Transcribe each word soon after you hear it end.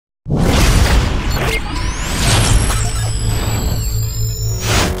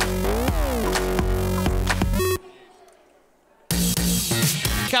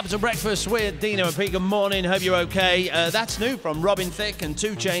Capital Breakfast with Dino and Pete. Good morning, hope you're okay. That's new from Robin Thicke and 2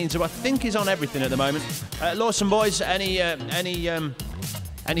 Chainz, who I think is on everything at the moment. Lawson boys, any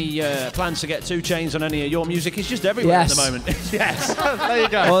plans to get 2 Chainz on any of your music? It's just everywhere at the moment. Yes, there you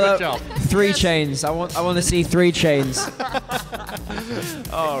go. Well, good job. 3 Chainz. I want to see 3 Chainz.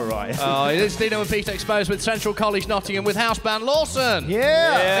 All right. It's Dino and Pete Exposed with Central College Nottingham with house band Lawson.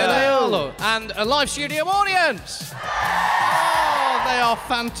 Yeah. Here they are, look. And a live studio audience. Oh, they are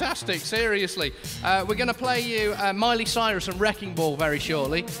fantastic, seriously. We're going to play you Miley Cyrus and Wrecking Ball very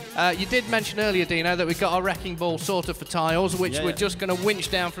shortly. You did mention earlier, Dino, that we've got our Wrecking Ball sorted for Tyles, which we're just going to winch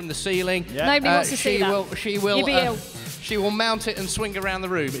down from the ceiling. Yeah. Nobody wants to see that. You'd be ill. She will mount it and swing around the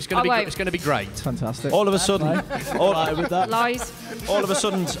room. It's going to be great. Fantastic. All of a sudden, Lies. All of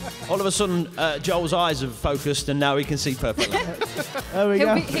a sudden, Joel's eyes have focused, and now he can see perfectly. There we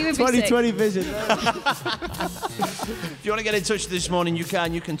go. He would be 2020 vision. If you want to get in touch this morning, you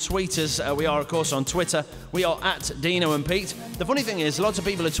can. You can tweet us. We are, of course, on Twitter. We are at Dino and Pete. The funny thing is, lots of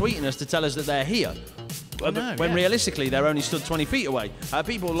people are tweeting us to tell us that they're here. When realistically they're only stood 20 feet away.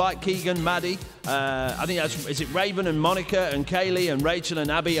 People like Keegan, Maddie, I think is it Raven and Monica and Kaylee and Rachel and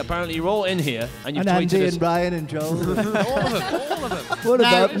Abby? Apparently you're all in here and you've tweeted Andy us. and Ryan and Joel. all of them. What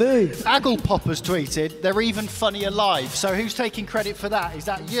about me? Agglepopper's tweeted, they're even funnier live. So who's taking credit for that? Is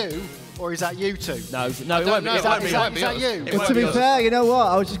that you? Or is that you two? No, it won't be. Is that you? Well, to be fair, you know what?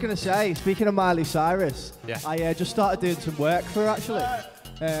 I was just going to say, speaking of Miley Cyrus, I just started doing some work for her, actually.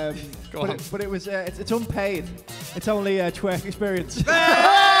 But it's unpaid. It's only a twerk experience.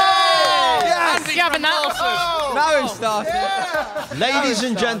 Yes! Having that. Now it's starting. Ladies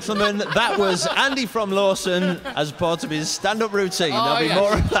and gentlemen, that was Andy from Lawson as part of his stand-up routine. There'll be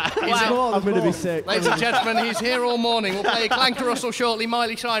more of that. I'm going to be sick. Ladies and gentlemen, he's here all morning. We'll play Clanker Russell shortly,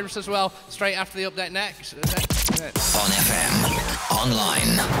 Miley Cyrus as well, straight after the update next. On FM,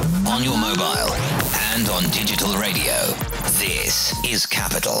 online, on your mobile, and on digital radio. This is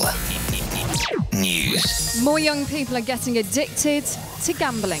Capital News. More young people are getting addicted to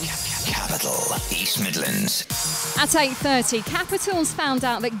gambling. Capital East Midlands. At 8:30, Capital's found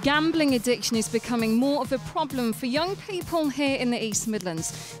out that gambling addiction is becoming more of a problem for young people here in the East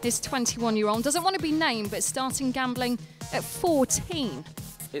Midlands. This 21-year-old doesn't want to be named, but starting gambling at 14.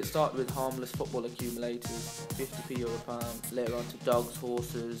 It started with harmless football accumulators, 50p Euro pound, later on to dogs,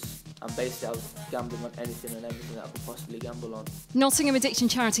 horses, and basically I was gambling on anything and everything that I could possibly gamble on. Nottingham addiction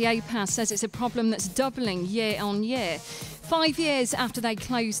charity APAS says it's a problem that's doubling year on year. 5 years after they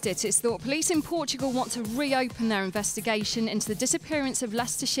closed it, it's thought police in Portugal want to reopen their investigation into the disappearance of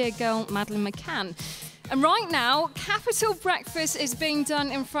Leicestershire girl Madeleine McCann. And right now, Capital Breakfast is being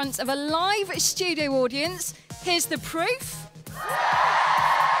done in front of a live studio audience. Here's the proof.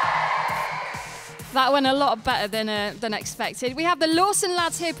 That went a lot better than expected. We have the Lawson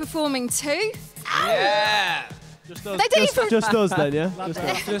lads here performing too. Yeah! Just us then, yeah?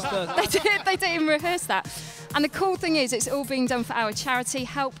 Just us. They didn't even rehearse that. And the cool thing is, it's all being done for our charity,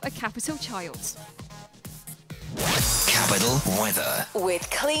 Help a Capital Child. Capital Weather. With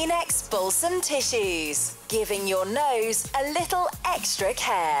Kleenex Balsam Tissues, giving your nose a little extra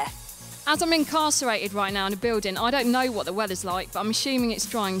care. As I'm incarcerated right now in a building, I don't know what the weather's like, but I'm assuming it's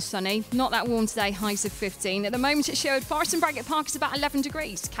dry and sunny. Not that warm today, highs of 15. At the moment at Sherwood Forest and Braggett Park is about 11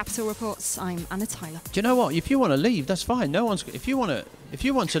 degrees. Capital Reports, I'm Anna Tyler. Do you know what? If you want to leave, that's fine. No one's. If you want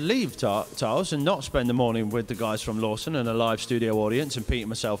to leave, Tyles, and not spend the morning with the guys from Lawson and a live studio audience and Pete,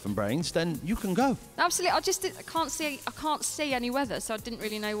 myself, and Brains, then you can go. Absolutely. I can't see any weather, so I didn't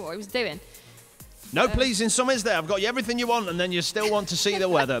really know what I was doing. No pleasing some is there. I've got you everything you want, and then you still want to see the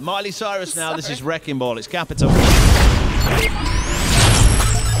weather. Miley Cyrus now. This is Wrecking Ball. It's Capital.